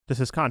This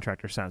is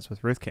Contractor Sense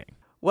with Ruth King.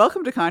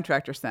 Welcome to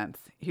Contractor Sense.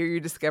 Here you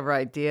discover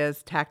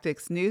ideas,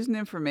 tactics, news, and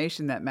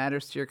information that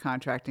matters to your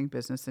contracting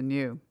business and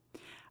you.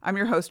 I'm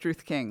your host,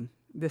 Ruth King.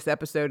 This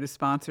episode is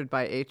sponsored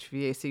by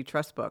HVAC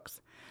Trust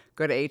Books.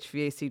 Go to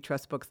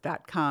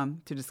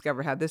hvactrustbooks.com to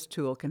discover how this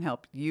tool can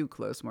help you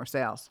close more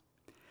sales.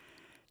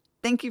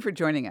 Thank you for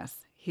joining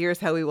us.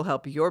 Here's how we will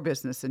help your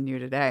business and you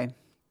today.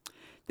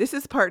 This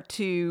is part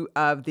 2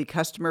 of the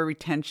customer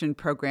retention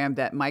program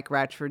that Mike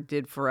Ratchford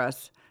did for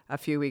us a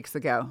few weeks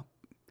ago.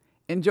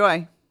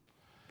 Enjoy.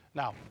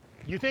 Now,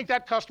 you think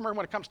that customer,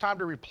 when it comes time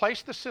to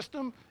replace the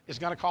system, is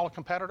going to call a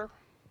competitor?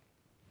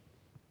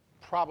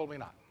 Probably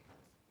not.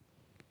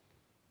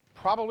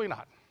 Probably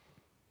not.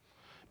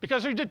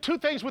 Because you did two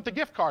things with the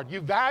gift card.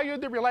 You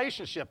valued the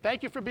relationship.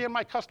 Thank you for being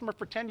my customer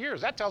for 10 years.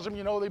 That tells them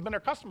you know they've been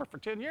their customer for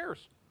 10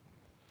 years.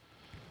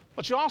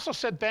 But you also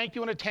said thank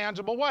you in a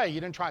tangible way.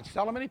 You didn't try and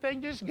sell them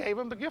anything. You just gave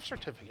them the gift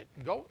certificate.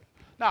 Go.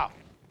 Now,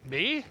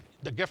 me,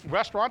 the gift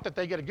restaurant that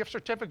they get a gift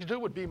certificate to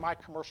would be my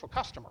commercial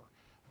customer.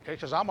 Okay,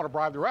 because I'm going to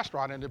bribe the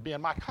restaurant into being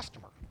my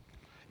customer.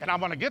 And I'm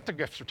going to get the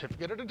gift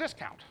certificate at a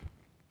discount.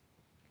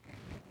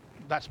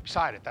 That's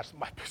beside it. That's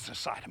my business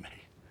side of me.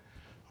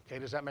 Okay,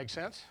 does that make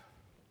sense?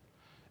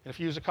 And if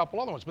you use a couple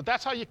other ones. But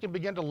that's how you can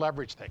begin to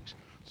leverage things.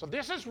 So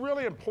this is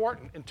really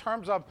important in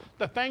terms of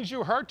the things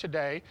you heard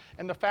today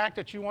and the fact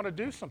that you want to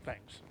do some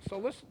things. So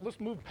let's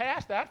move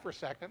past that for a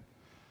second.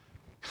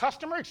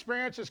 Customer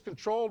experience is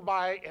controlled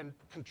by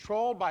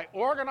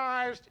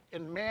organized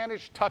and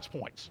managed touch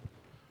points.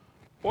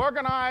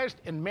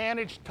 Organized and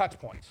managed touch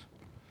points.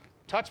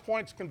 Touch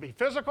points can be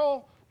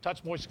physical,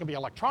 touch points can be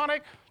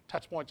electronic,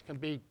 touch points can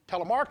be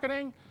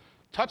telemarketing,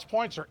 touch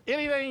points are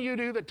anything you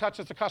do that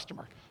touches the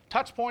customer.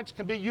 Touch points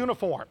can be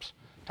uniforms,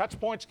 touch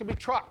points can be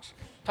trucks,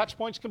 touch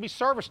points can be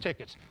service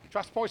tickets,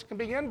 touch points can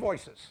be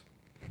invoices.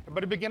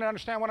 Everybody begin to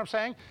understand what I'm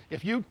saying?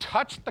 If you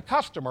touch the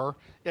customer,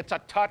 it's a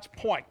touch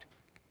point.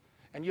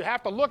 And you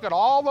have to look at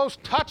all those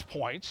touch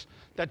points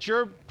that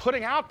you're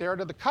putting out there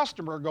to the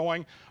customer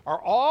going, are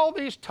all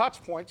these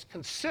touch points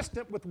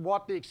consistent with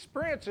what the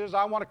experience is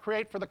I want to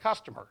create for the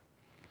customer?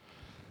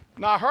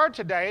 Now, I heard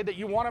today that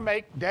you want to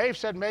make, Dave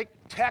said, make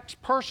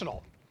text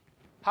personal.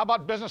 How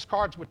about business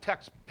cards with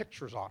text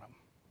pictures on them?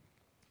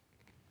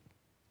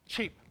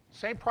 Cheap.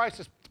 Same price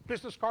as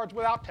business cards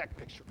without text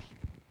pictures.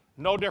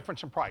 No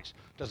difference in price.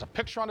 Does a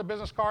picture on a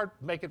business card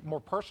make it more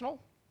personal?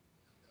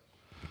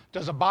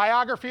 Does a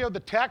biography of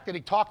the tech that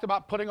he talked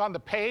about putting on the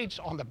page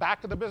on the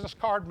back of the business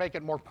card make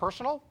it more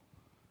personal?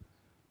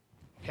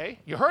 Okay,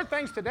 you heard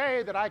things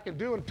today that I can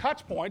do in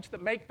touch points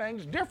that make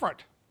things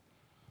different.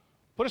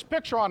 Put his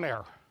picture on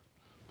there.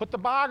 Put the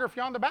biography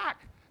on the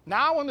back.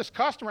 Now when this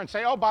customer and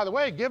say, oh, by the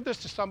way, give this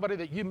to somebody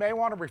that you may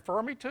want to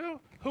refer me to,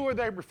 who are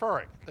they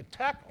referring? The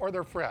tech or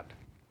their friend?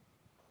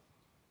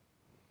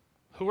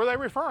 Who are they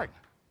referring?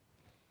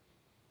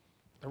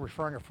 They're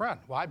referring a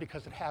friend. Why?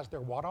 Because it has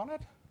their what on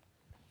it?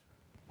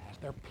 Has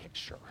their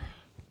picture.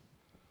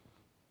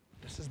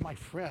 This is my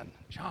friend,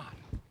 John.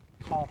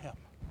 Call him.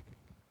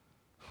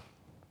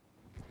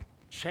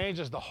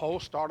 Changes the whole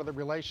start of the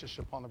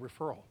relationship on the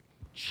referral.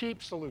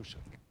 Cheap solution.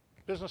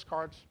 Business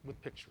cards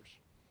with pictures.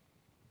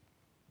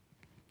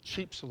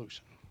 Cheap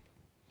solution.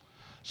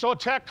 So a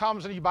tech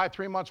comes and you buy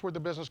 3 months worth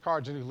of business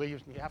cards and he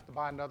leaves and you have to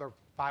buy another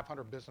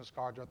 500 business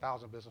cards or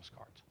 1,000 business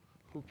cards.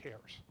 Who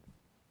cares?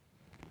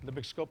 In the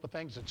big scope of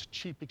things, it's a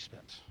cheap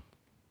expense.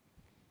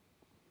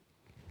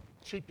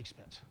 Cheap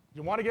expense.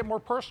 You want to get more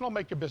personal,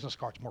 make your business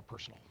cards more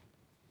personal.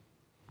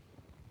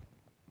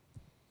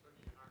 So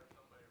do you hire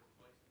somebody to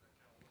replace it that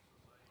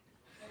kind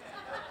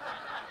of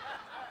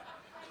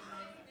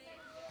looks the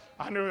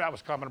same? I knew that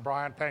was coming,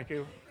 Brian. Thank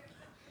you.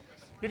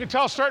 You can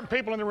tell certain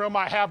people in the room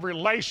I have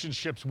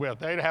relationships with.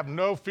 They have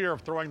no fear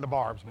of throwing the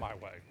barbs my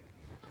way.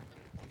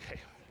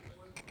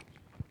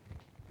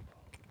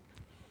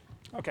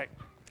 Okay,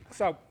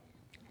 so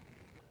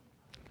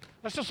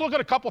let's just look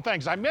at a couple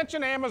things. I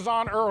mentioned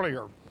Amazon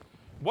earlier.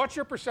 What's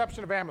your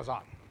perception of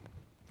Amazon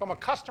from a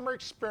customer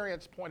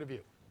experience point of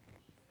view?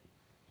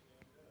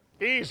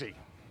 Easy.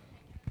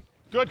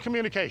 Good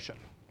communication.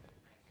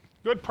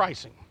 Good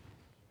pricing.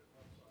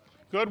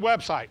 Good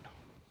website.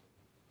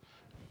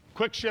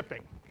 Quick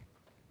shipping.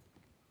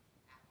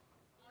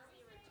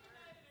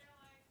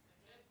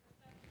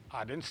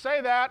 I didn't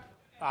say that.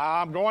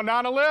 I'm going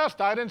down a list.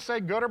 I didn't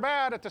say good or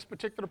bad at this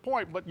particular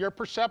point, but your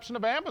perception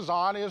of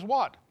Amazon is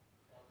what?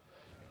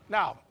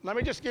 Now, let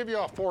me just give you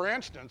a for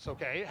instance,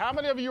 okay? How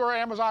many of you are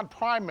Amazon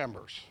Prime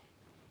members?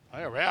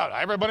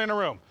 Everybody in the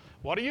room.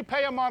 What do you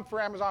pay a month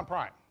for Amazon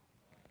Prime?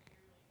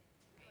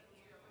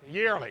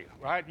 Yearly,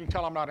 right? You can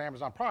tell I'm not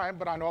Amazon Prime,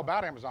 but I know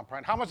about Amazon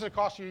Prime. How much does it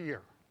cost you a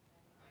year?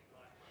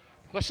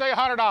 Let's say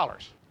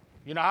 $100.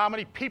 You know how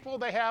many people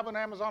they have in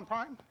Amazon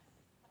Prime?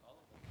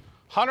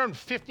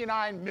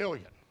 159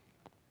 million.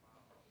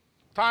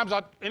 Times,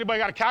 anybody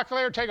got a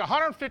calculator? Take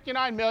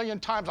 159 million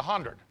times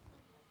 100.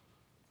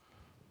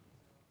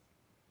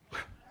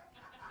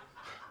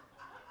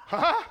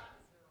 Huh?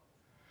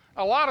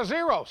 A lot of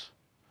zeros.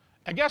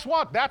 And guess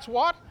what? That's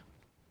what?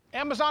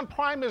 Amazon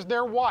Prime is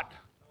their what?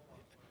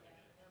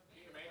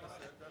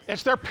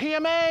 It's their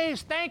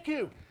PMAs, thank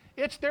you.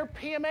 It's their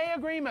PMA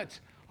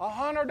agreements.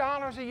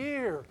 $100 a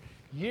year,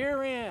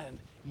 year in,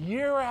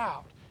 year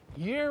out,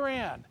 year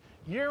in,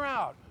 year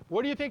out.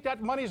 Where do you think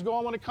that money's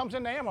going when it comes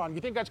into Amazon? You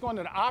think that's going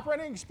into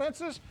operating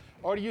expenses,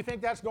 or do you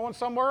think that's going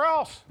somewhere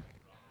else?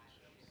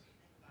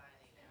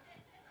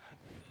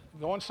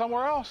 Going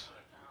somewhere else.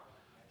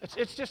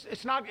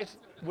 It's not,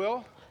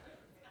 Will?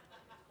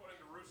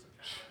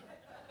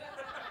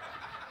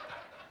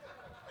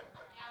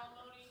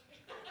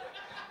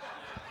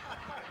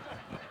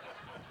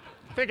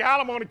 I think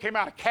alimony came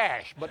out of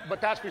cash,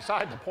 but that's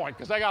beside the point,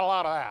 because they got a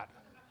lot of that.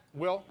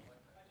 Will?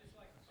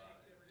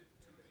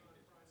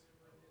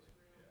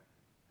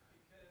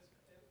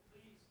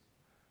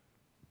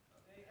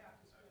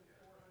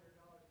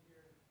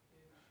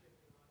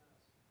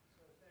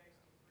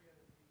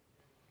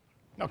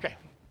 Okay,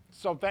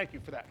 so thank you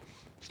for that.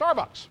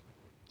 Starbucks.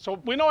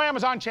 So we know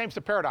Amazon changed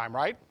the paradigm,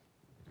 right?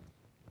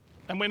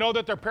 And we know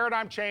that their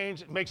paradigm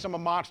change makes them a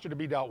monster to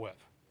be dealt with.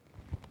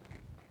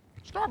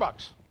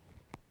 Starbucks.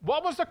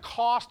 What was the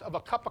cost of a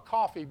cup of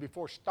coffee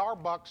before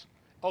Starbucks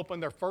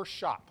opened their first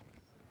shop?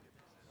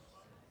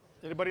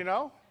 Anybody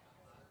know?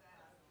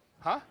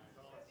 Huh?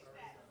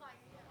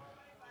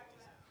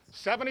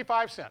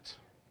 75 cents.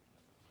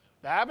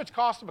 The average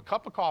cost of a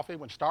cup of coffee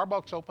when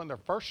Starbucks opened their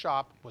first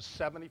shop was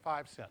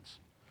 75 cents.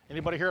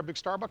 Anybody here a big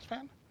Starbucks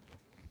fan?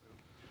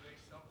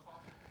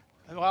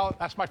 Well,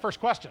 that's my first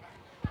question.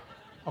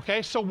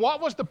 Okay, so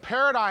what was the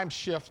paradigm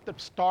shift that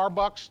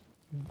Starbucks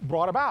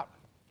brought about?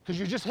 Because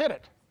you just hit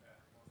it.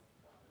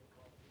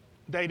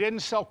 They didn't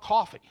sell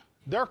coffee.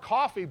 Their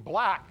coffee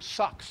black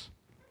sucks.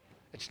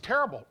 It's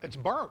terrible. It's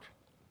burnt.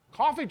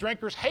 Coffee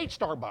drinkers hate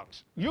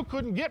Starbucks. You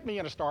couldn't get me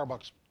in a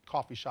Starbucks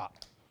coffee shop.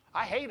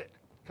 I hate it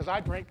because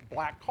I drink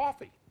black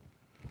coffee.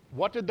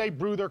 What did they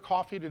brew their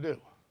coffee to do?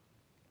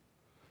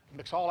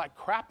 Mix all that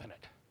crap in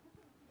it.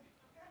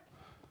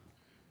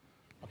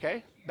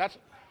 Okay, that's.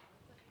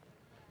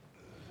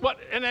 But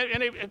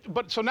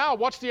so now,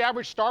 what's the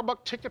average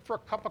Starbucks ticket for a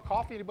cup of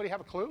coffee? Anybody have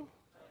a clue?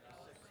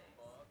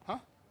 Huh?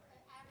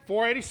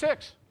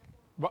 $4.86.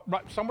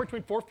 Somewhere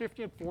between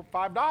 $4.50 and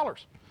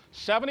 $5.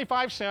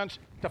 75 cents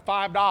to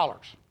 $5.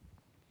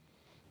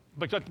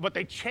 But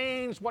they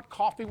changed what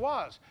coffee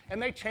was,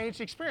 and they changed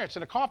the experience.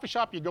 In a coffee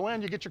shop, you go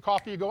in, you get your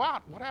coffee, you go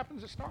out. What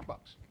happens at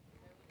Starbucks?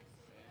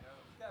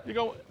 You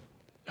go,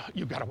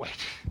 you've got to wait.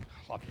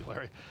 Love you,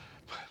 Larry.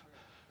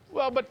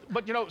 Well,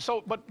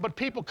 but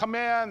people come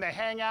in, they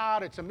hang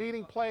out. It's a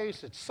meeting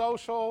place. It's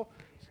social.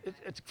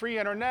 It's free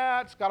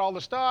internet. It's got all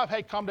the stuff.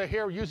 Hey, come to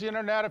here. Use the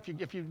internet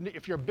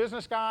if you're a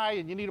business guy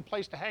and you need a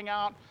place to hang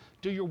out,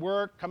 do your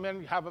work. Come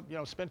in,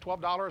 spend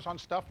 $12 on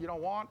stuff you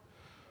don't want.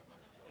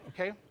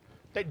 Okay,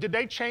 did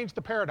they change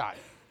the paradigm?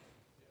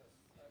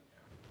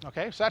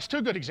 Okay, so that's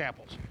two good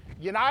examples.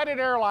 United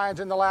Airlines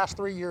in the last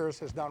 3 years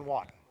has done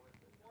what?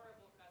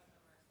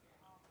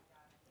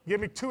 Give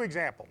me two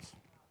examples.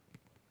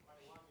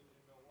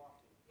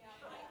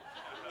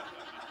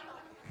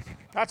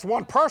 That's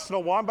one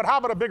personal one, but how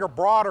about a bigger,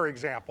 broader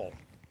example?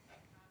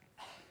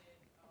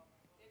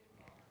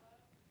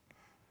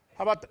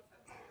 How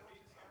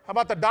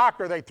about the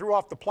doctor they threw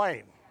off the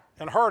plane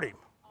and hurt him?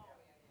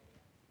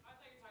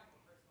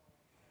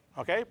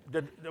 Okay,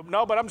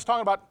 no, but I'm just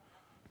talking about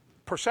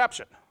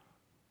perception.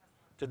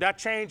 Did that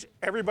change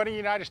everybody in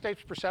the United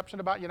States' perception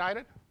about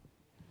United?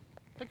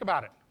 Think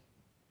about it.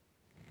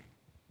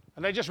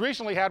 And they just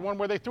recently had one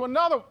where they threw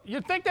another.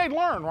 You'd think they'd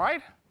learn,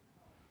 right?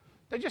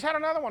 They just had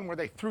another one where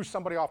they threw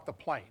somebody off the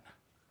plane.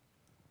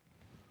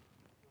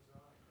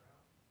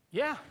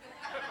 Yeah.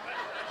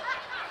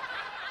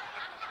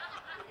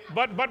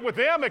 But with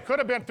them, it could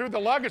have been through the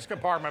luggage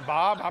compartment,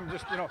 Bob. I'm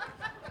just,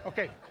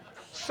 Okay.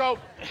 So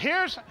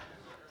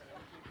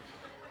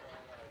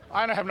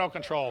I have no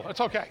control.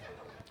 It's okay.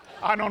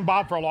 I've known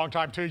Bob for a long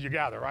time too, you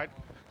gather, right?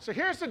 So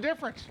here's the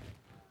difference.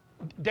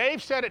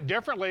 Dave said it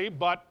differently,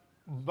 but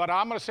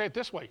I'm going to say it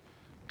this way.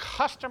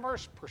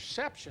 Customers'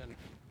 perception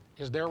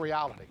is their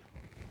reality.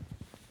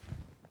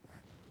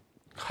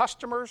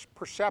 Customers'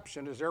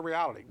 perception is their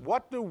reality.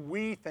 What do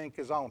we think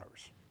as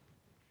owners?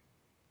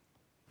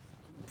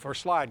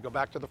 First slide, go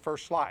back to the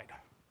first slide.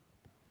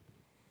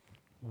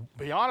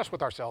 Be honest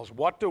with ourselves.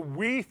 What do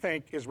we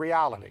think is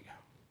reality?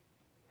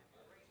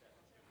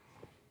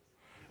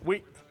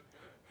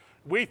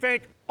 We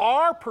think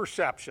our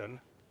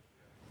perception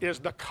is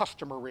the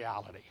customer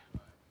reality.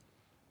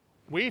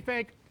 We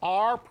think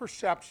our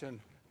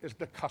perception is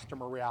the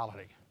customer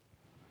reality.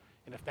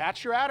 And if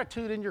that's your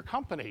attitude in your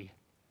company,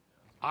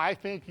 I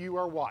think you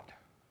are what?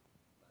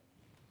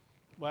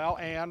 Well,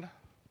 and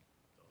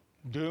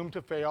doomed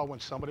to fail when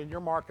somebody in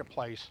your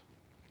marketplace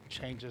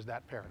changes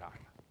that paradigm.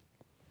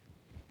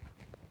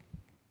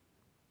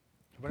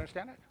 You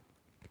understand it?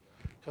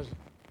 Because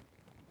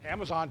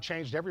Amazon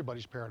changed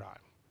everybody's paradigm.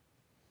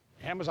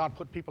 Amazon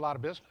put people out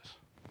of business.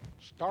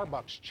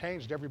 Starbucks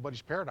changed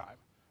everybody's paradigm.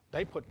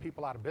 They put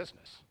people out of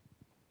business.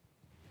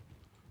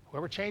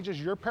 Whoever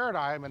changes your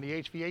paradigm in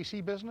the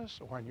HVAC business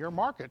or in your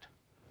market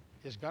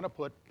is going to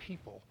put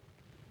people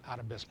out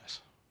of business.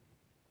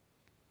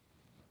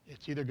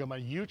 It's either going to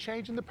be you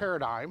changing the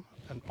paradigm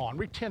and on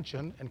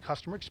retention and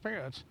customer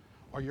experience,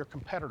 or your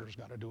competitor's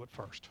going to do it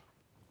first.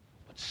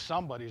 But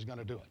somebody's going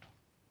to do it.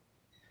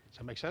 Does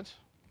that make sense?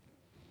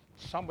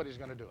 Somebody's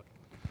going to do it.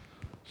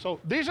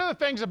 So these are the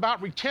things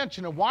about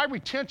retention and why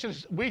retention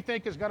we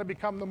think is going to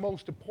become the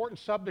most important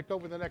subject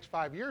over the next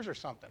 5 years or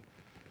something.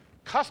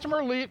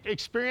 Customer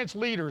experience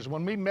leaders,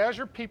 when we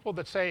measure people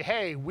that say,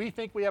 hey, we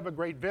think we have a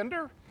great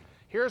vendor,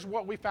 here's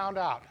what we found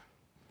out.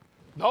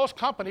 Those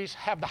companies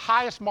have the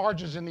highest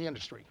margins in the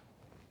industry.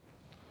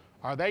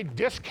 Are they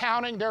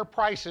discounting their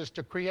prices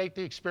to create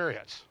the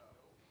experience?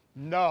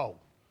 No.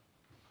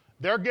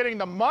 They're getting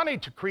the money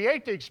to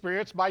create the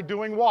experience by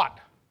doing what?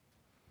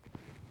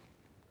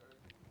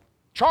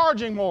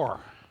 Charging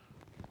more.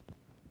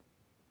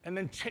 And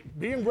then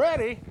being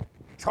ready,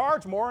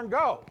 charge more and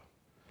go.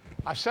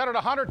 I've said it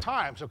 100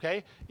 times,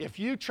 okay? If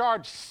you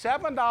charge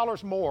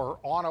 $7 more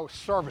on a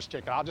service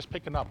ticket, I'll just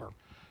pick a number,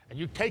 and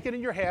you take it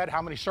in your head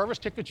how many service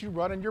tickets you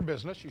run in your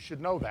business, you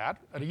should know that,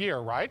 in a year,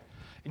 right?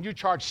 And you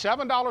charge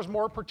 $7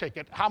 more per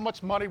ticket, how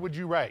much money would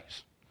you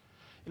raise?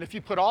 And if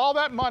you put all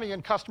that money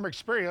in customer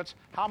experience,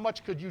 how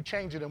much could you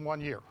change it in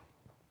 1 year?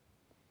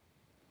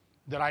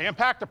 Did I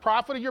impact the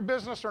profit of your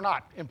business or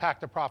not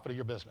impact the profit of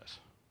your business?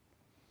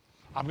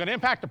 I'm going to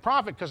impact the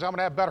profit because I'm going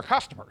to have better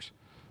customers.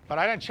 But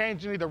I didn't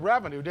change any of the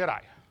revenue, did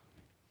I?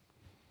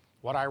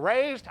 What I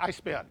raised, I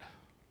spend.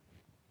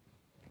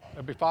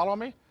 Everybody follow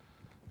me?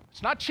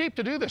 It's not cheap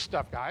to do this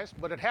stuff, guys,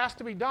 but it has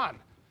to be done.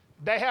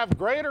 They have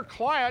greater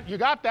client, you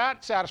got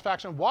that,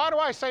 satisfaction. Why do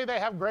I say they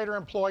have greater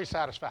employee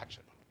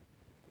satisfaction?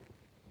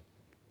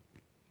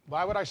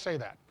 Why would I say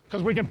that?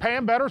 Because we can pay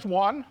them better is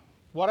one.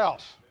 What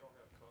else?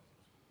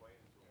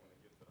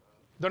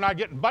 They're not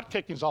getting butt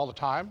kickings all the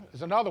time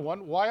is another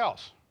one. Why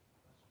else?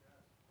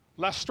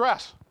 Less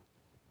stress.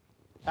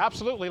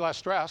 Absolutely less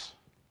stress.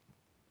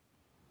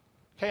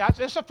 Okay,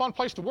 it's a fun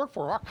place to work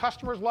for. Our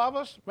customers love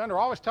us. Man, they're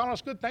always telling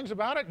us good things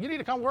about it. You need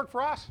to come work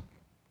for us.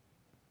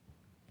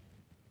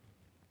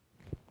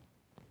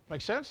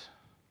 Make sense?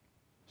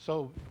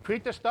 So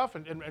create this stuff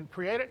and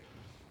create it.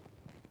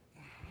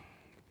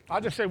 I'll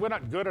just say we're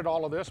not good at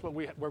all of this, but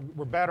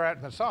we're better at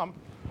it than some.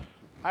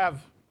 I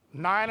have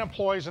 9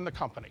 employees in the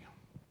company.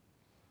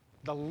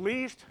 The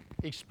least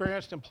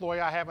experienced employee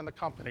I have in the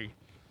company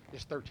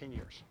is 13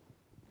 years.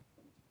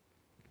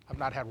 I've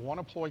not had one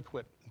employee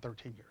quit in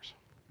 13 years.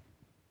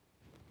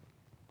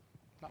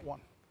 Not one.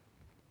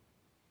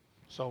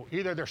 So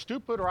either they're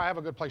stupid or I have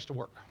a good place to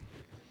work.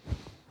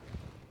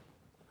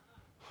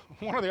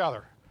 One or the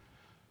other.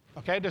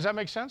 Okay, does that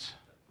make sense?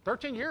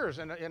 13 years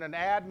in an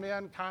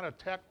admin kind of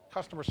tech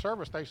customer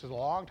service space is a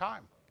long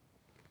time.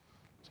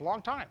 It's a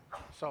long time.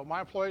 So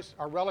my employees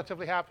are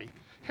relatively happy.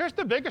 Here's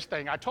the biggest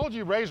thing. I told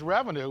you raise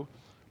revenue,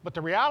 but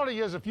the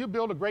reality is if you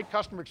build a great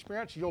customer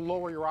experience, you'll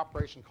lower your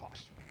operation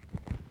costs.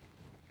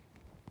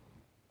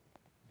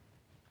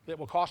 It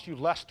will cost you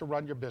less to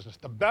run your business.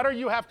 The better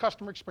you have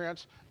customer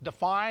experience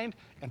defined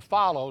and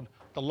followed,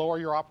 the lower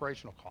your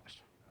operational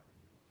costs.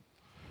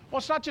 Well,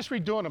 it's not just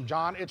redoing them,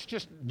 John. It's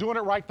just doing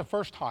it right the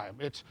first time.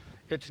 It's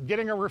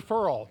getting a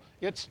referral.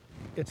 It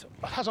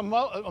has a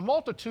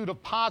multitude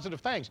of positive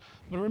things.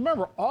 But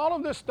remember, all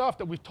of this stuff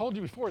that we've told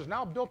you before is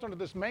now built into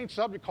this main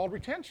subject called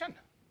retention.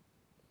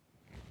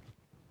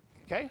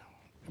 Okay?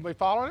 Everybody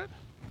following it?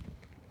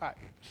 All right,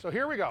 so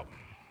here we go.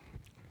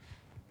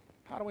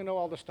 How do we know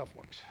all this stuff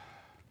works?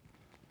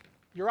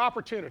 Your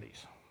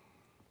opportunities.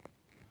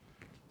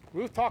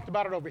 Ruth talked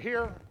about it over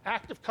here,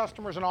 active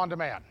customers and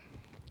on-demand.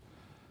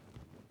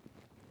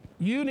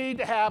 You need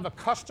to have a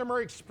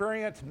customer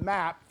experience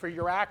map for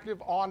your active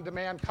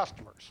on-demand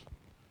customers.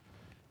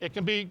 It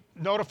can be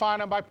notifying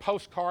them by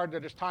postcard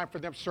that it's time for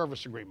their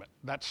service agreement.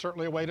 That's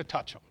certainly a way to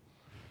touch them.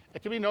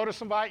 It can be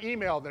noticing by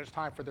email that it's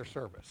time for their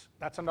service.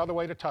 That's another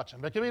way to touch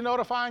them. It can be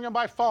notifying them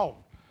by phone.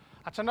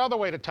 That's another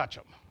way to touch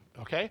them,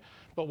 okay?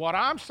 But what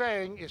I'm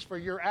saying is for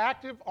your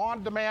active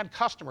on-demand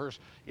customers,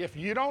 if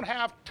you don't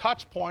have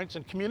touch points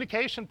and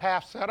communication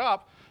paths set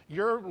up,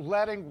 you're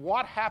letting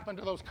what happen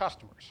to those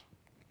customers?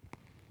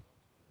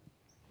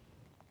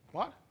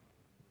 What?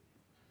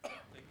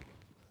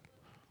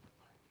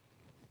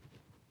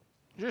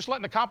 You're just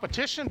letting the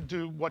competition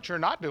do what you're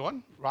not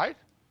doing, right?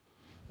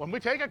 When we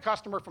take a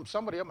customer from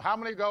somebody, how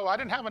many go, I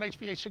didn't have an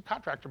HVAC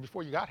contractor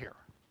before you got here.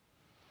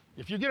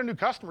 If you get a new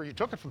customer, you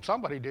took it from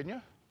somebody, didn't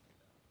you?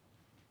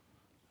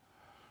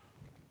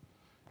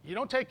 You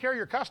don't take care of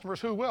your customers,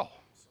 who will?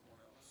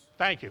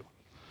 Thank you.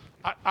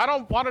 I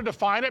don't want to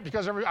define it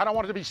because I don't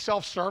want it to be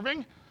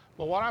self-serving,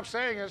 but what I'm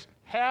saying is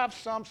have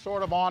some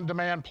sort of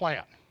on-demand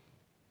plan.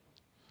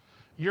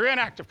 Your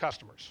inactive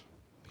customers.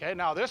 Okay,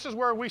 now this is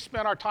where we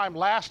spent our time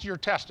last year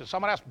testing. So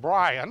I'm going to ask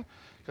Brian,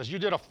 because you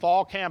did a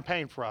fall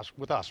campaign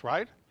with us,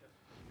 right?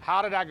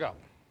 How did that go?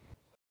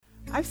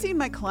 I've seen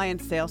my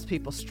clients'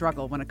 salespeople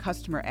struggle when a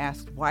customer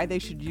asks why they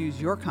should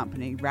use your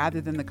company rather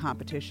than the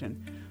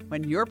competition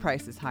when your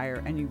price is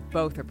higher and you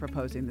both are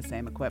proposing the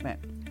same equipment.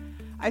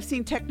 I've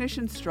seen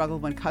technicians struggle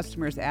when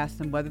customers ask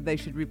them whether they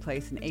should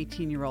replace an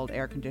 18-year-old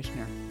air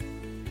conditioner.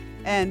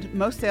 And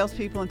most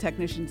salespeople and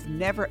technicians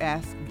never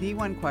ask the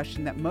one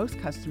question that most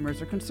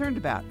customers are concerned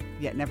about,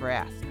 yet never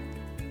ask.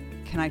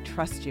 Can I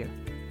trust you?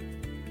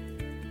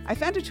 I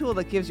found a tool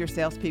that gives your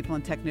salespeople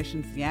and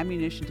technicians the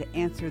ammunition to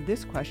answer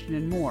this question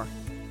and more.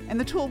 And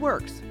the tool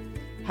works.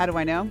 How do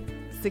I know?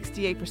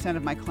 68%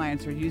 of my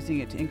clients are using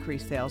it to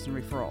increase sales and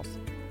referrals.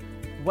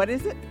 What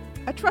is it?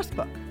 A trust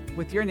book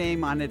with your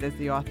name on it as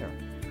the author.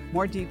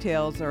 More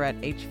details are at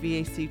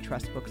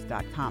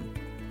hvactrustbooks.com.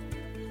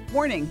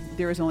 Warning,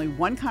 there is only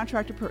one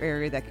contractor per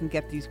area that can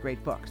get these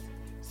great books.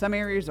 Some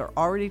areas are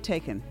already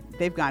taken.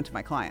 They've gone to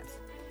my clients.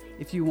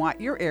 If you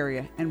want your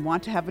area and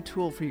want to have a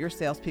tool for your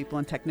salespeople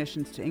and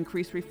technicians to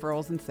increase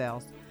referrals and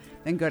sales,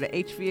 then go to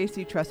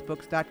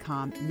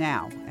hvactrustbooks.com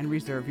now and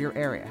reserve your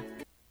area.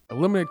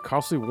 Eliminate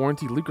costly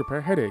warranty leak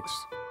repair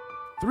headaches.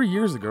 3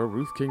 years ago,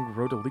 Ruth King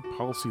wrote a leak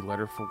policy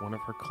letter for one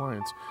of her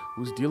clients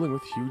who was dealing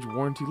with huge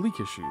warranty leak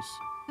issues.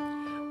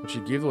 When she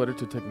gave the letter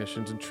to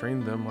technicians and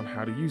trained them on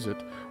how to use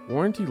it,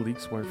 warranty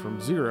leaks went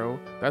from zero,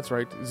 that's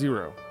right,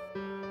 zero.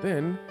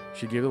 Then,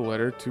 she gave the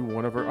letter to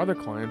one of her other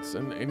clients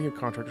and any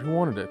contractor who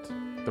wanted it.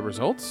 The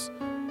results?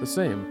 The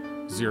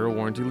same, zero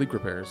warranty leak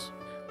repairs.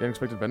 The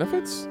unexpected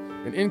benefits?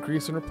 An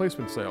increase in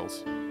replacement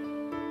sales.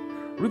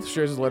 Ruth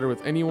shares the letter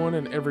with anyone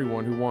and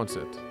everyone who wants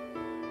it.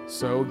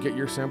 So, get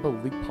your sample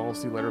leak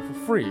policy letter for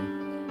free.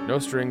 No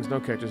strings, no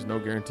catches, no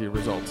guarantee of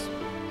results.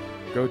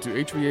 Go to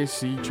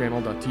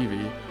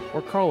hvacchannel.tv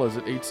or call us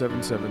at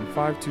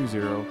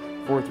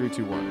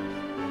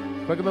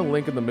 877-520-4321. Click on the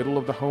link in the middle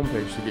of the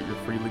homepage to get your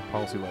free leak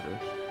policy letter.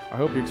 I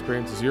hope you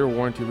experience zero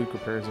warranty leak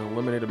repairs and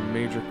eliminate a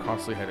major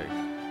costly headache.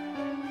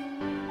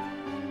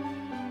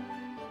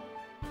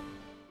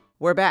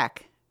 We're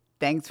back.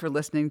 Thanks for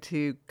listening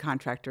to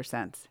Contractor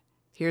Sense.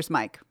 Here's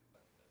Mike.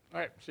 All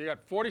right, so you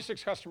got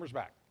 46 customers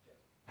back.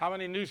 How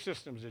many new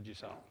systems did you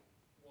sell?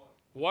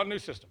 One new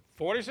system.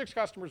 46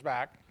 customers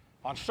back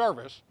on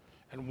service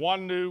and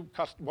one new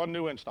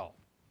install.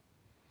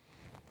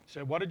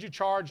 So what did you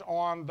charge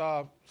on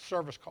the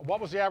service call? What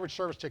was the average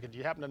service ticket? Do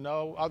you happen to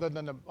know, other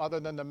than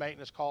the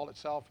maintenance call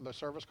itself, the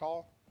service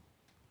call?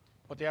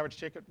 What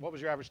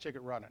was your average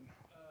ticket running?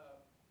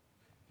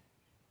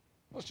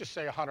 Let's just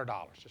say $100. Just for. It was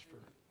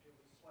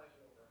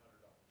slightly over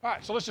 $100. All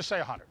right, so let's just say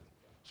 100.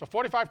 So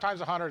 45 times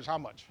 100 is how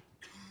much?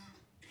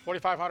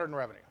 4,500 in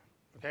revenue.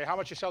 Okay, how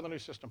much you sell the new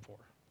system for?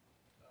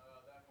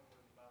 That one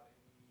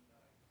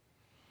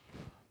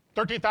was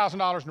about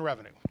 $13,000 in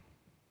revenue.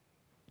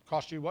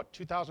 Cost you what?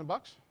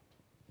 $2,000?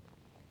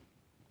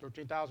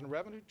 $13,000 in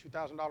revenue,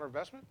 $2,000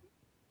 investment.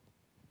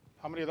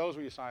 How many of those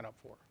will you sign up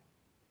for?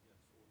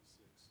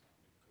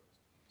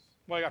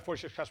 Well, you got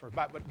 46 customers,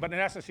 but in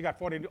essence, you got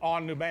 40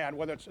 on new band,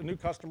 whether it's a new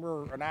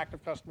customer or an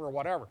active customer or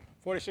whatever.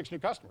 46 new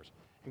customers,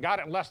 and got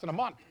it in less than a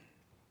month.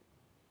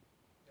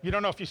 You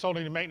don't know if you sold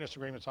any maintenance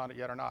agreements on it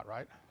yet or not,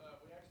 right?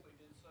 we actually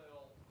did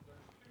sell, there's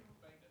 2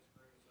 maintenance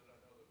agreements that I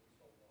know that we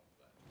sold one of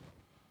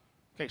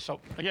that. Okay, so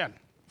again,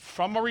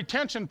 from a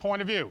retention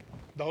point of view,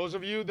 those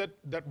of you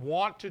that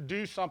want to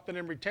do something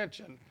in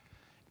retention,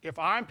 if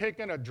I'm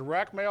picking a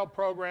direct mail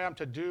program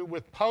to do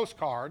with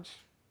postcards,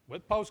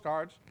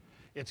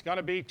 it's going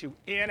to be to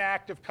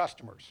inactive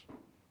customers.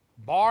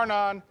 Bar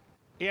none,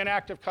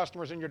 inactive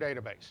customers in your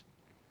database.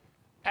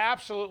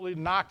 Absolutely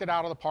knocked it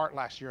out of the park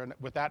last year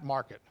with that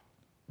market,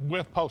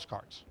 with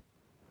postcards.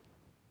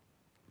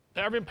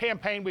 Every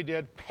campaign we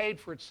did paid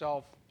for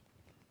itself.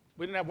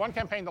 We didn't have one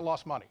campaign that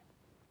lost money.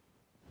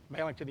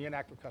 Mailing to the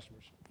inactive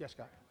customers. Yes,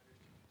 Scott?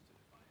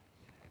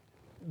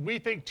 We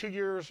think 2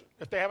 years,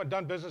 if they haven't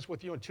done business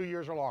with you in 2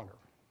 years or longer.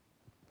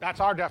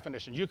 That's our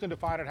definition. You can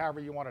define it however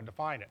you want to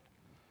define it.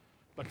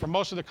 But for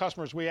most of the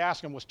customers we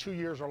asked them was 2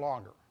 years or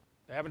longer.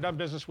 They haven't done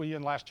business with you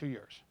in the last 2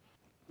 years.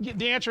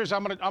 The answer is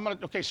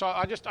okay, so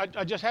I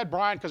just had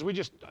Brian, because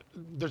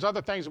there's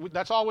other things,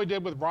 that's all we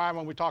did with Brian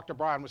when we talked to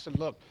Brian. We said,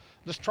 look,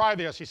 let's try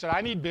this. He said,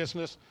 I need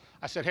business.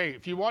 I said, hey,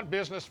 if you want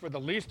business for the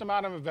least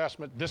amount of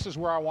investment, this is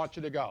where I want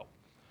you to go.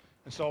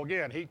 And so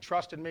again, he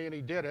trusted me and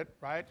he did it,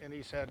 right? And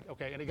he said,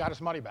 okay, and he got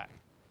his money back.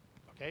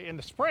 Okay, in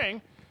the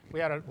spring, we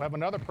have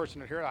another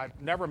person in here I've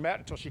never met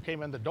until she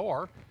came in the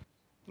door.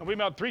 And we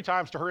mailed 3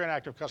 times to her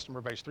inactive customer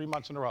base, 3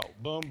 months in a row.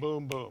 Boom,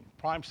 boom, boom.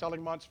 Prime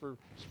selling months for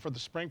the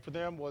spring for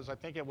them was, I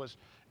think it was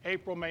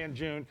April, May, and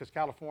June, because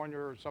California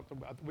or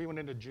something, we went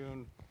into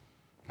June.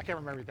 I can't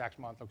remember the exact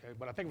month, okay,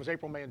 but I think it was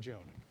April, May, and June.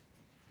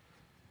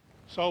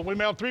 So we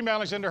mailed 3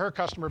 mailings into her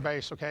customer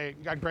base, okay,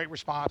 got great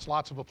response,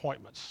 lots of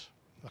appointments,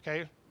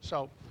 okay?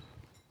 So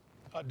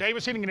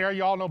Davis Heating and Air,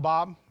 you all know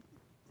Bob,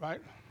 right?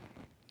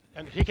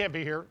 And he can't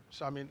be here,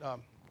 so I mean,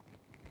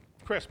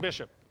 Chris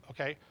Bishop,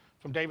 okay,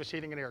 from Davis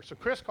Heating and Air. So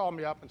Chris called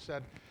me up and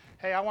said,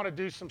 hey, I want to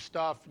do some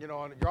stuff, and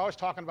you're always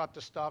talking about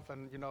this stuff,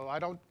 and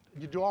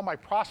you do all my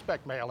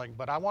prospect mailing,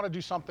 but I want to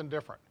do something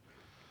different.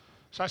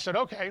 So I said,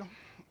 okay,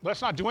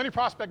 let's not do any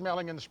prospect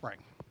mailing in the spring.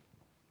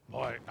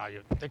 Boy, now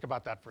you think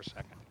about that for a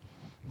second.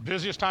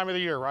 Busiest time of the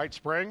year, right?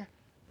 Spring,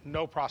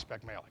 no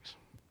prospect mailings.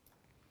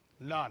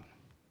 None.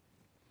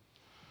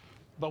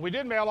 But we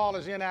did mail all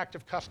his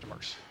inactive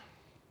customers.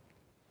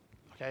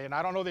 Okay, and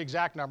I don't know the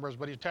exact numbers,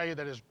 but he'll tell you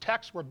that his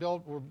techs were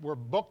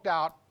booked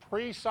out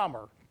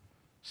pre-summer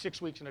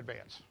 6 weeks in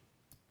advance.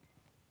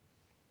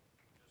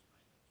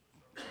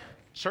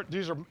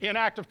 These are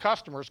inactive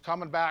customers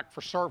coming back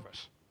for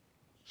service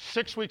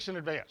 6 weeks in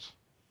advance.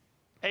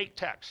 8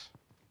 techs.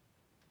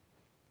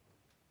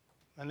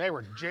 And they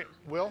were,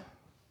 Will?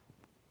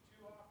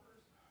 2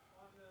 offers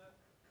on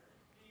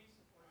the piece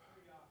or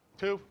 3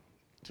 offers?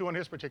 2 on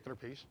his particular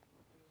piece.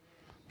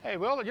 Hey,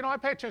 Will, you know, I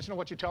pay attention to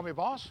what you tell me,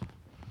 boss.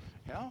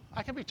 You know,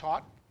 I can be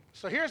taught.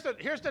 So here's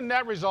the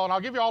net result, and I'll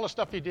give you all the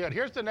stuff he did.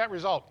 Here's the net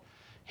result.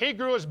 He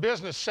grew his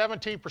business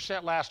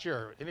 17% last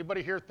year.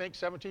 Anybody here think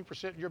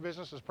 17% of your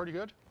business is pretty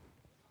good?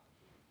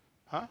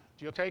 Huh?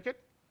 Do you take it?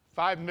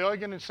 $5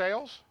 million in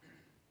sales?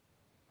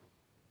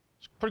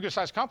 It's a pretty good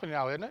sized company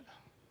now, isn't it?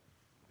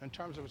 In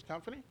terms of its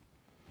company.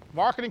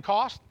 Marketing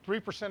cost,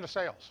 3% of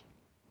sales.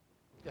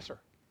 Yes, sir.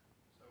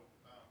 So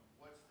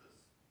what's the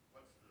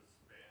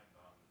spend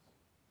on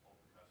this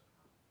older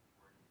customer?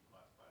 Where do you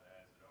classify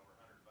that? Is it over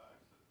 $100?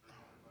 Is it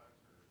 $300? Or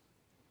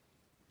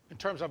In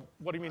terms of,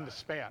 what do you mean the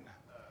span? an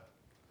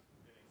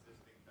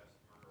existing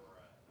customer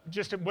or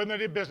Just when they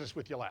did business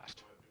with you last.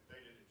 if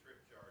they did a trip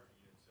charge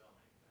and you didn't sell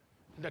them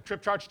anything? That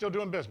trip charge still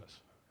doing business.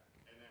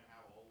 And then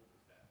how old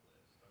is that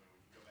list? I mean,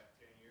 would you go back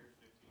 10 years,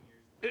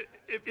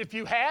 15 years? If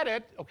you had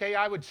it, okay,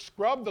 I would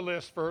scrub the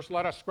list first.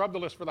 Let us scrub the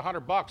list for the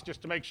 $100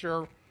 just to make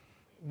sure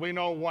we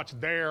know what's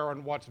there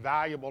and what's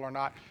valuable or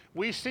not.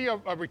 We see a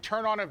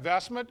return on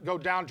investment go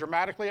down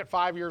dramatically at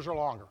 5 years or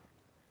longer.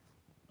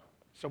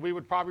 So we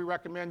would probably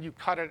recommend you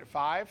cut it at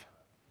 5.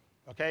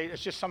 Okay,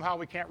 it's just somehow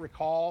we can't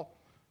recall.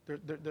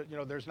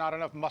 There's not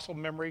enough muscle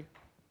memory,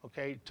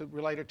 okay,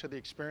 related to the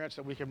experience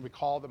that we can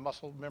recall the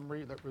muscle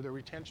memory, the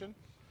retention.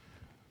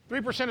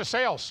 3% of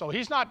sales. So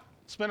he's not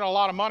spending a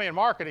lot of money in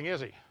marketing,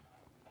 is he?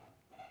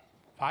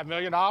 $5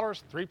 million,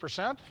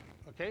 3%.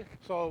 Okay,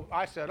 so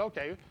I said,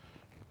 okay,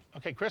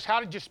 Chris,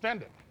 how did you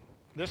spend it?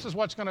 This is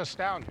what's going to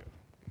astound you.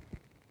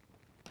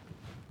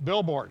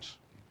 Billboards.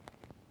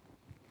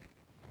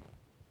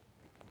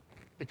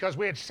 Because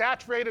we had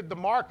saturated the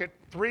market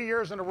 3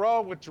 years in a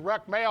row with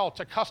direct mail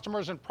to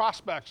customers and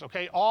prospects,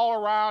 okay, all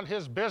around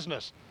his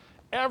business.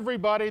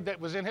 Everybody that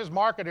was in his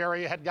market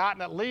area had gotten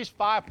at least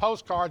 5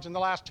 postcards in the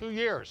last 2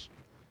 years.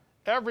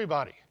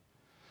 Everybody.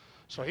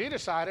 So he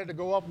decided to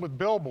go up with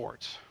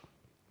billboards.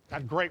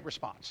 Got great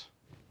response.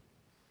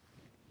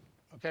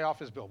 Okay, off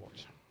his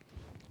billboards.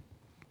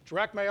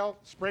 Direct mail,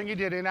 spring he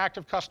did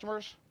inactive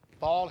customers.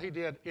 Fall he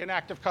did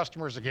inactive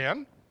customers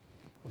again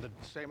with the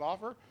same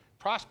offer.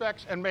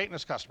 Prospects and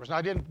maintenance customers. Now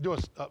I didn't do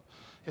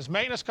his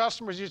maintenance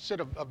customers, he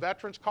did a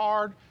veterans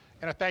card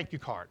and a thank you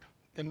card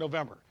in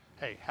November.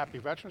 Hey, happy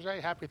Veterans Day,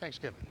 happy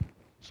Thanksgiving.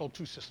 Sold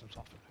 2 systems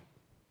off of it.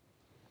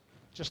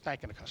 Just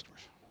thanking the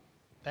customers.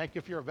 Thank you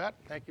if you're a vet,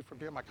 thank you for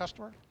being my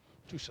customer,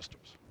 2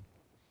 systems.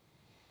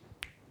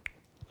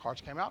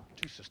 Cards came out,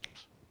 2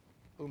 systems.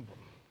 Boom, boom.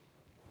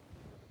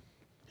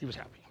 He was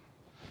happy.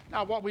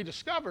 Now what we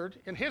discovered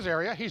in his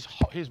area,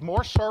 he's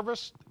more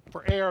service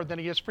for air than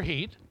he is for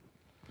heat.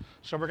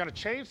 So we're going to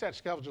change that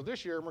schedule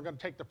this year, and we're going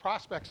to take the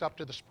prospects up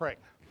to the spring.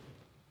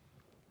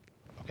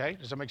 Okay,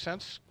 does that make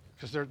sense?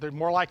 Because they're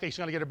more likely he's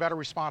going to get a better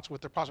response with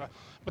the prospect.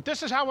 But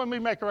this is how when we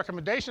make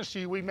recommendations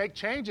to you, we make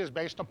changes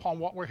based upon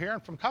what we're hearing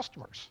from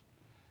customers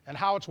and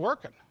how it's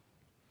working.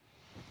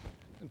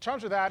 In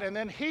terms of that, and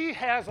then he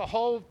has a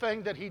whole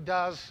thing that he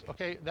does,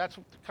 okay, that's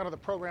kind of the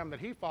program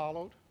that he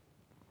followed.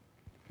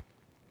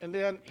 And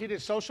then he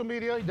did social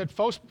media, he did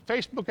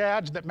Facebook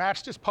ads that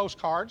matched his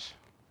postcards.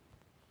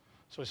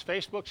 So his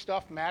Facebook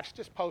stuff matched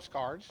his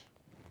postcards.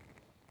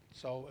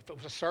 So if it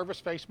was a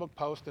service Facebook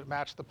post, it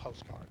matched the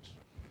postcards.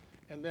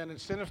 And then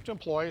incentives to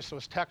employees, so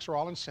his techs are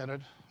all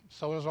incented,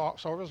 so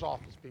are his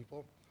office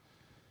people.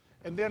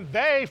 And then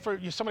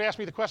somebody asked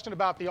me the question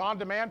about the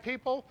on-demand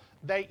people.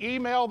 They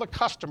email the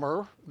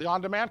customer, the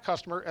on-demand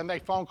customer, and they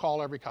phone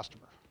call every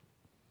customer,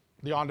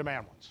 the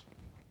on-demand ones.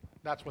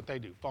 That's what they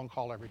do, phone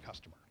call every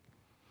customer.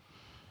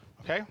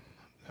 Okay?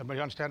 Everybody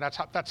understand?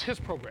 That's his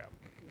program.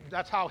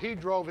 That's how he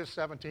drove his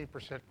 17%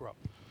 growth.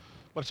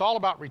 But it's all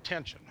about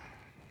retention.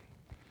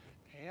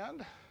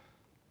 And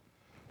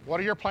what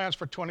are your plans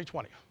for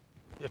 2020?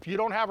 If you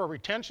don't have a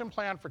retention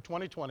plan for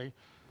 2020,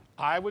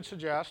 I would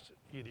suggest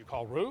either you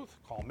call Ruth,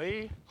 call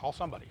me, call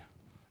somebody.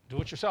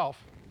 Do it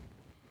yourself.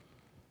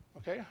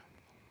 Okay?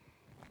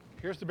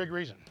 Here's the big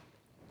reason.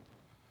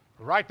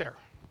 Right there.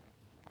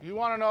 You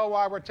want to know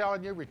why we're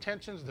telling you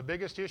retention's the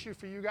biggest issue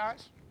for you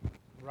guys?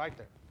 Right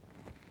there.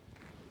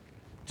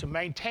 To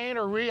maintain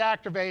or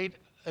reactivate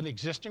an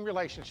existing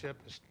relationship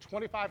is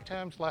 25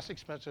 times less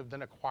expensive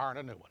than acquiring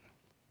a new one.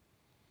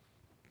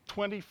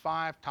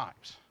 25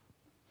 times.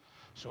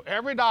 So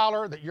every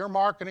dollar that you're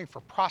marketing for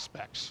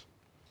prospects,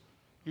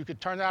 you could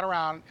turn that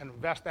around and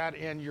invest that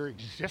in your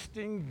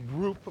existing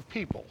group of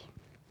people,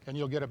 and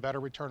you'll get a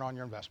better return on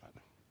your investment.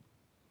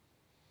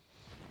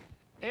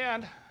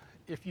 And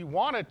if you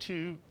wanted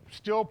to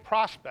still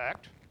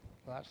prospect,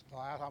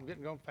 I'm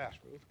getting going fast,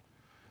 Ruth.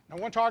 Now,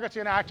 one target's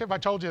inactive. I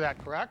told you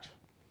that, correct?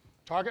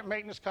 Target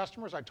maintenance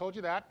customers, I told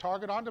you that.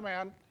 Target on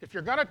demand. If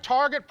you're going to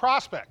target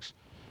prospects,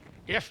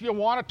 if you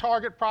want to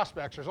target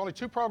prospects, there's only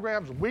 2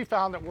 programs we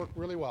found that work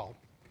really well.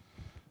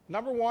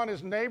 Number 1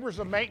 is neighbors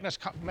of maintenance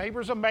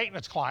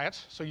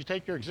clients. So you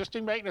take your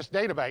existing maintenance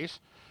database.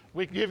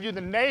 We give you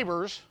the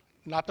neighbors,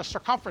 not the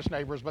circumference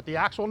neighbors, but the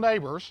actual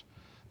neighbors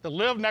that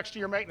live next to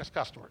your maintenance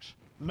customers.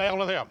 Mail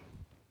to them.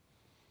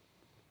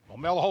 Well,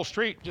 mail the whole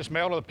street, just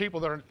mail to the people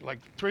that are like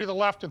 3 to the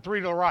left and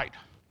 3 to the right.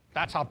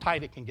 That's how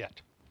tight it can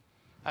get.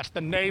 That's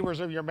the neighbors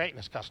of your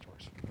maintenance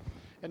customers.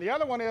 And the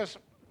other one is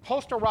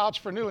postal routes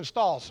for new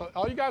installs. So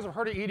all you guys have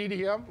heard of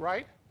EDDM,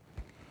 right?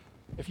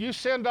 If you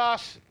send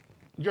us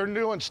your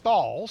new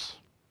installs,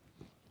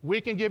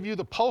 we can give you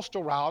the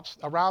postal routes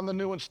around the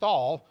new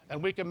install,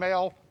 and we can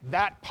mail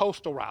that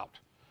postal route,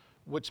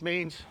 which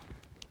means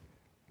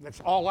that's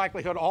all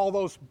likelihood all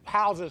those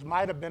houses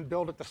might have been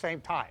built at the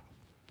same time.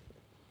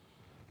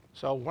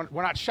 So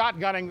we're not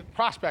shotgunning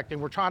prospecting.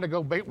 We're trying to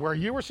go where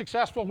you were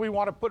successful. We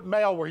want to put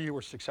mail where you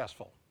were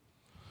successful.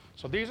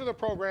 So these are the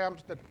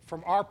programs that,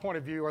 from our point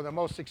of view, are the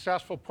most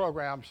successful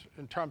programs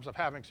in terms of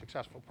having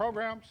successful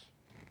programs.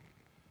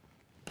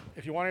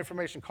 If you want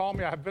information, call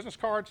me. I have business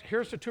cards.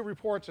 Here's the 2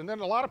 reports. And then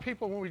a lot of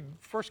people, when we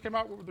first came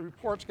out with the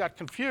reports, got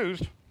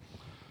confused.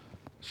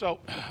 So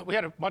we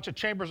had a bunch of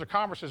chambers of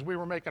commerces we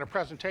were making a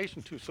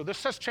presentation to. So this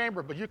says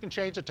chamber, but you can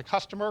change it to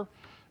customer.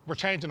 We're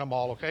changing them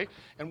all, okay?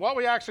 And what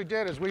we actually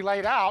did is we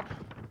laid out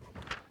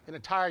an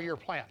entire year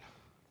plan.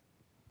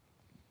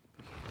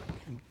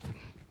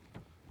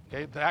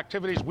 Okay, the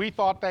activities we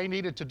thought they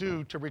needed to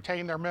do to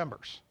retain their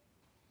members.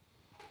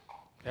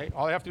 Okay,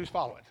 all they have to do is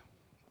follow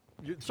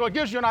it. So it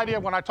gives you an idea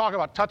when I talk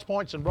about touch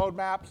points and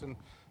roadmaps and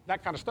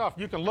that kind of stuff.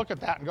 You can look at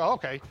that and go,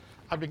 okay,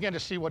 I begin to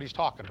see what he's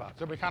talking about.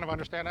 Does everybody kind of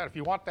understand that? If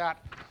you want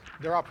that,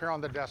 they're up here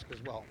on the desk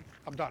as well.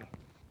 I'm done.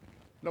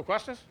 No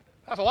questions?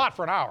 That's a lot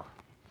for an hour.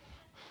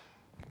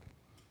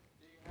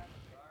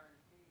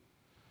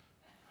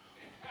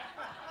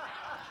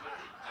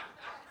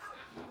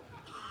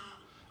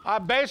 I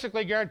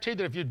basically guarantee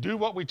that if you do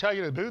what we tell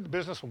you to do, the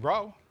business will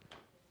grow.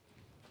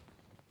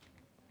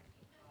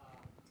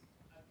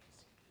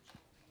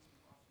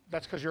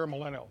 That's because you're a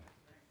millennial.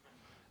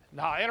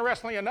 Now,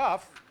 interestingly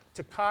enough,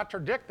 to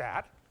contradict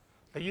that,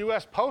 the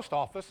U.S. Post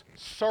Office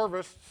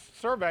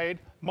surveyed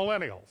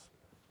millennials.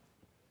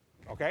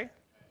 Okay?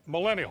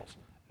 Millennials.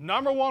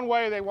 Number 1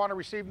 way they want to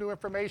receive new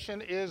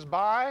information is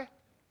by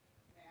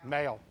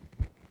mail.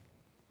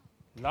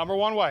 Number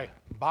 1 way,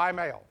 by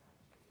mail.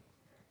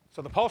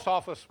 So the post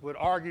office would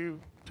argue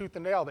tooth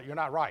and nail that you're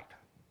not right.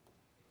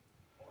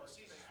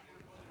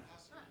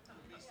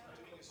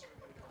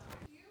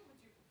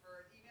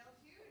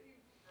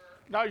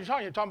 No, you're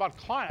talking about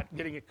client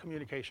getting a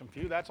communication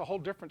from you. That's a whole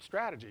different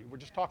strategy. We're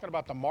just talking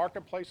about the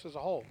marketplace as a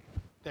whole.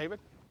 David?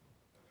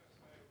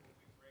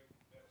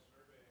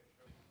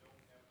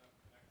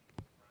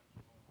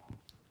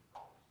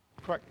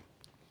 Correct.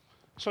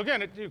 So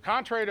again,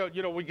 contrary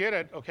to, we get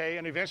it, okay,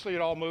 and eventually it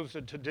all moves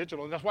to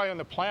digital. And that's why in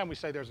the plan we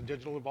say there's a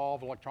digital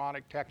involved,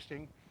 electronic,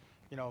 texting.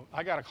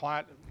 I got a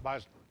client that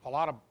buys a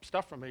lot of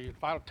stuff from me.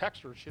 If I don't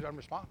text her, she doesn't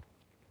respond.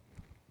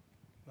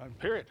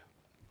 Period.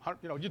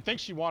 You'd think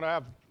she'd want to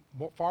have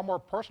far more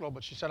personal,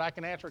 but she said, I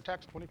can answer a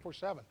text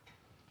 24/7.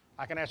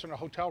 I can answer in a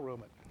hotel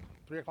room at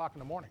 3 o'clock in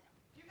the morning.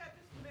 You got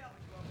this in the mail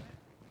when you open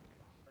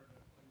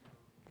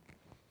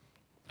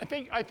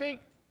it?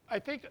 I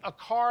think a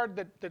card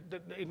that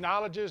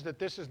acknowledges that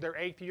this is their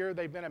 8th year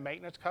they've been a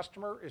maintenance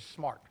customer is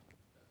smart.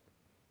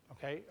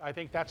 Okay? I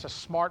think that's a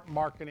smart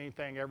marketing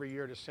thing every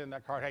year to send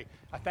that card. Hey,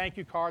 a thank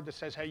you card that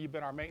says, hey, you've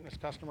been our maintenance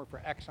customer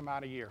for X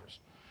amount of years.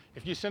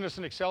 If you send us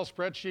an Excel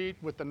spreadsheet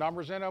with the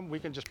numbers in them, we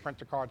can just print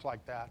the cards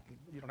like that.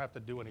 You don't have to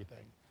do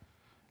anything.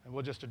 And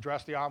we'll just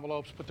address the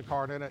envelopes, put the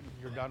card in it, and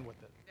you're done with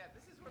it. Yeah,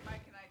 this is where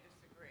Mike and I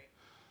disagree.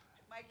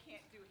 Mike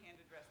can't do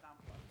hand-addressed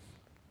envelopes.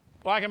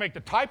 Well, I can make the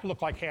type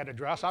look like hand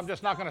address. I'm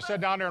just not going to sit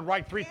down there and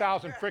write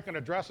 3,000 frickin'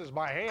 addresses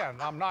by hand.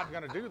 I'm not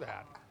going to do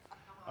that.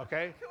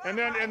 Okay? And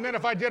then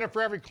if I did it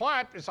for every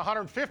client, it's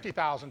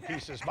 150,000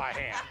 pieces by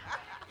hand.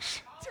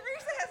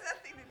 Teresa has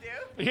nothing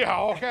to do.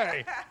 Yeah,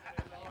 okay.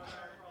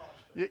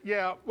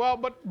 Yeah, well,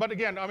 but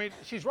again, I mean,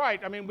 she's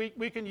right. I mean,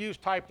 we can use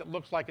type that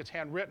looks like it's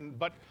handwritten,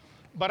 but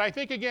I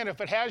think, again,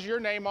 if it has your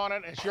name on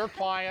it, it's your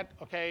client,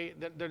 okay,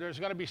 there's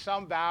going to be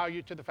some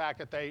value to the fact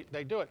that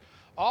they do it.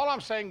 All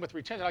I'm saying with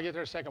retention, I'll get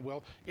there in a second,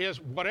 Will,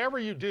 is whatever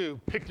you do,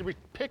 pick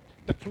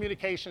the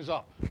communications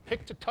up,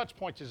 pick the touch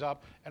points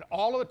up, and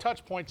all of the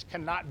touch points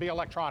cannot be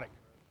electronic.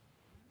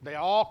 They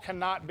all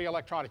cannot be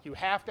electronic. You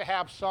have to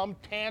have some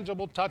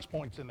tangible touch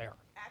points in there.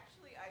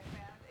 Actually, I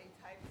found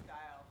a type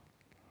style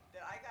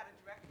that I got a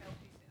direct mail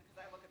piece in because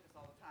I look at this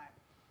all the time.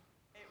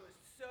 It was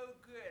so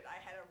good, I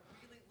had to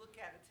really look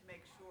at it to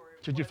make sure.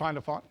 Did you find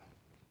a font?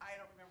 I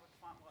don't remember what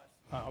the font was.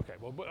 Okay,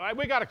 well,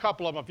 we got a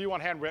couple of them. If you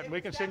want handwritten,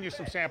 we can send you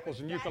some samples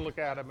and you can look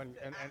at them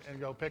and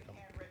go pick them.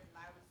 Handwritten.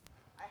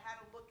 I had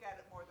to look at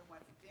it more than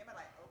once. Damn it,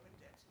 I opened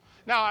it.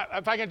 Now,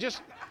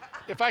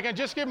 if I can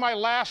just give my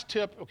last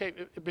tip, okay,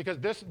 because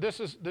this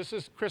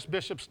is Chris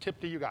Bishop's tip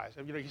to you guys.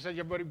 He said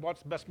everybody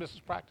wants the best business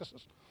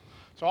practices.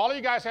 So all of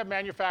you guys have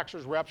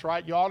manufacturers reps,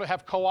 right? You all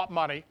have co-op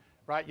money,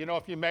 right? You know,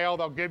 if you mail,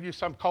 they'll give you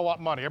some co-op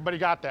money. Everybody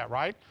got that,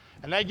 right?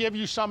 And they give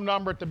you some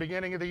number at the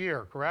beginning of the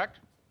year, correct?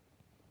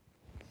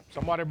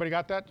 Everybody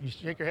got that? You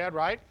shake your head,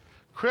 right?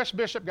 Chris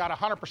Bishop got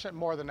 100%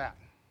 more than that.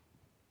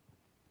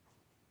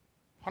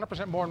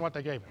 100% more than what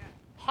they gave him.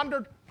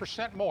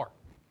 100% more.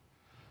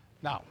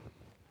 Now,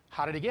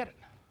 how did he get it?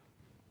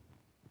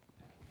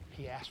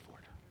 He asked for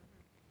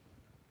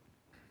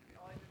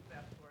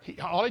it.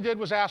 All he did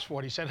was ask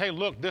for it. He said, hey,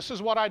 look, this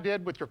is what I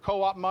did with your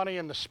co-op money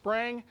in the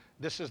spring.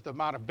 This is the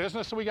amount of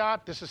business we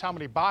got. This is how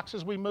many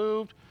boxes we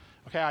moved.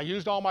 Okay, I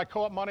used all my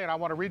co-op money, and I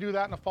want to redo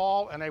that in the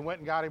fall, and they went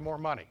and got him more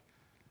money.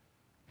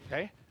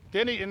 Okay?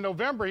 Then in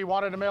November, he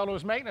wanted to mail to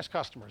his maintenance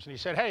customers. And he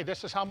said, hey,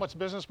 this is how much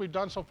business we've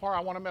done so far. I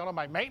want to mail to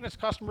my maintenance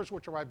customers,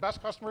 which are my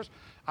best customers.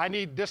 I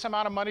need this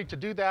amount of money to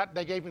do that.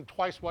 They gave him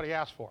twice what he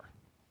asked for.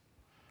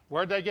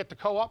 Where'd they get the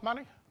co-op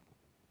money?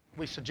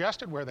 We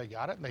suggested where they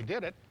got it, and they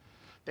did it.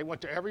 They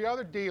went to every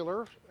other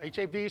dealer,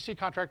 HVAC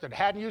contractor that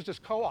hadn't used his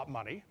co-op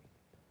money,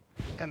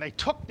 and they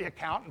took the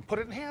account and put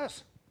it in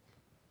his.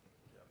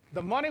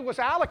 The money was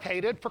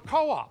allocated for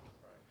co-op.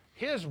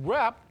 His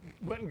rep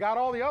went and got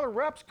all the other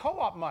reps'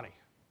 co-op money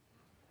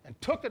and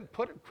took it and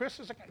put it in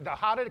Chris's account. Now,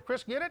 how did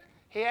Chris get it?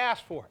 He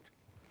asked for it.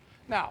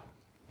 Now,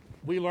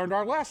 we learned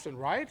our lesson,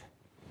 right?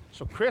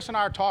 So Chris and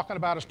I are talking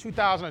about his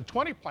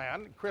 2020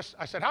 plan. Chris,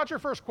 I said, how'd your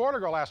first quarter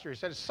go last year? He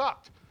said, it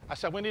sucked. I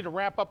said, we need to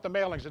ramp up the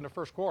mailings in the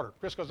first quarter.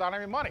 Chris goes, I don't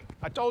have any money.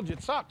 I told you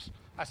it sucks.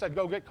 I said,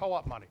 go get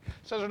co-op money. He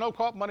says there's no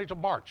co-op money till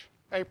March,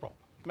 April,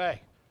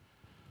 May.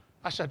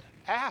 I said,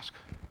 ask.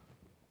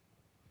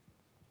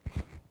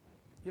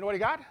 You know what he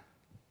got?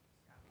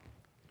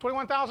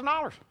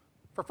 $21,000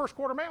 for first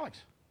quarter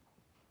mailings.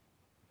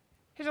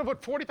 He's going to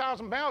put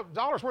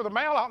 $40,000 worth of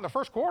mail out in the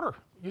first quarter.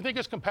 You think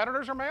his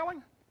competitors are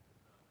mailing?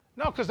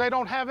 No, because they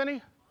don't have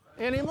any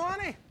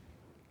money.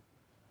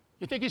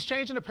 You think he's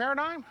changing the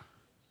paradigm?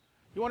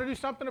 You want to do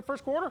something in the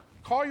first quarter?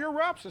 Call your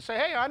reps and say,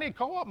 hey, I need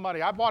co-op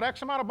money. I bought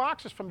X amount of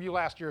boxes from you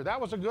last year.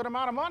 That was a good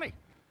amount of money.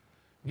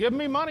 Give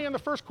me money in the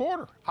first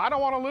quarter. I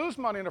don't want to lose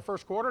money in the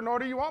first quarter, nor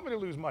do you want me to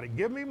lose money.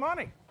 Give me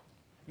money.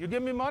 You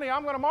give me money,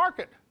 I'm going to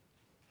market.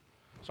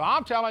 So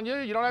I'm telling you,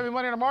 you don't have any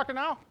money in the market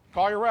now?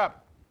 Call your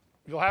rep.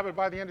 You'll have it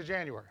by the end of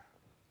January.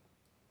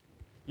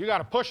 You got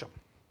to push them,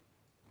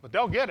 but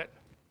they'll get it.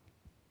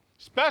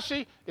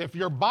 Especially if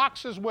your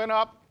boxes went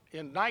up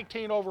in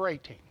 19 over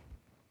 18.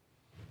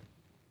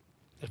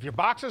 If your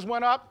boxes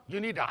went up, you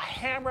need to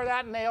hammer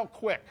that nail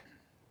quick.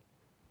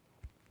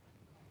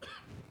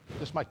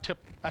 This is my tip.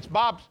 That's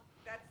Bob's.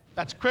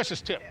 That's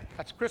Chris's tip.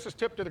 That's Chris's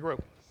tip to the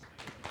group.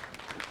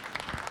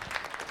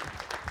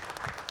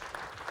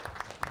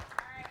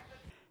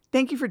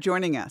 Thank you for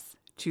joining us.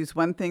 Choose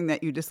one thing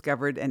that you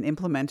discovered and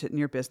implement it in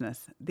your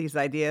business. These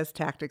ideas,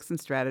 tactics, and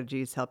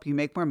strategies help you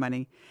make more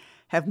money,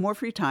 have more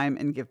free time,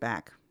 and give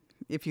back.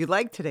 If you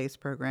like today's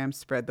program,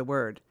 spread the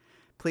word.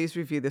 Please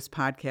review this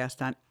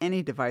podcast on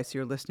any device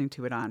you're listening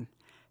to it on.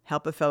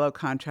 Help a fellow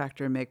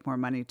contractor make more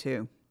money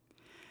too.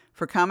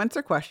 For comments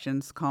or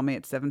questions, call me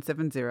at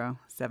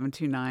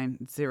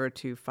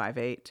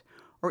 770-729-0258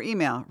 or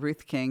email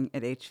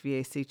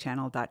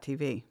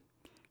ruthking@hvacchannel.tv.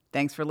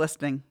 Thanks for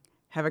listening.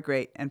 Have a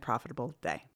great and profitable day.